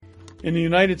In the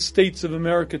United States of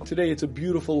America today, it's a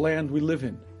beautiful land we live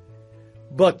in.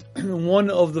 But one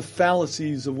of the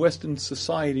fallacies of Western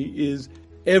society is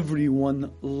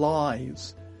everyone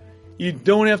lies. You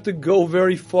don't have to go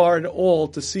very far at all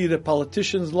to see that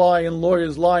politicians lie and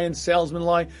lawyers lie and salesmen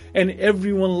lie and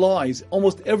everyone lies.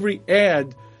 Almost every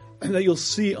ad that you'll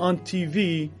see on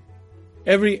TV,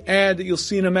 every ad that you'll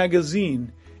see in a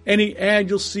magazine, any ad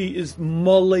you'll see is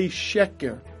Malay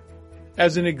Sheker.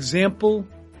 As an example,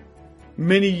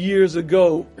 many years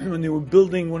ago when they were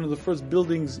building one of the first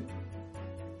buildings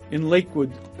in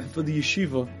Lakewood for the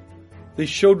yeshiva, they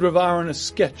showed Rav Aaron a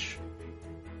sketch.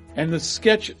 And the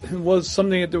sketch was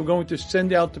something that they were going to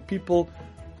send out to people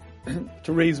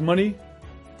to raise money.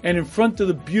 And in front of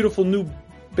the beautiful new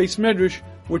Beis Medrash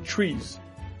were trees.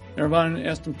 And Rav Aaron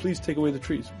asked them, please take away the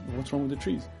trees. What's wrong with the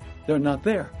trees? They're not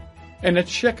there. And that's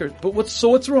sheker. But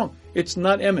what's wrong? It's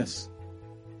not emes.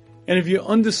 And if you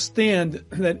understand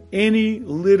that any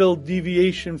little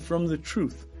deviation from the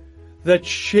truth that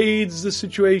shades the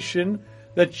situation,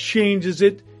 that changes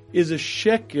it, is a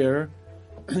sheker,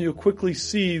 you'll quickly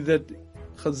see that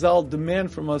Chazal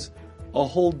demand from us a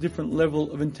whole different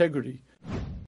level of integrity.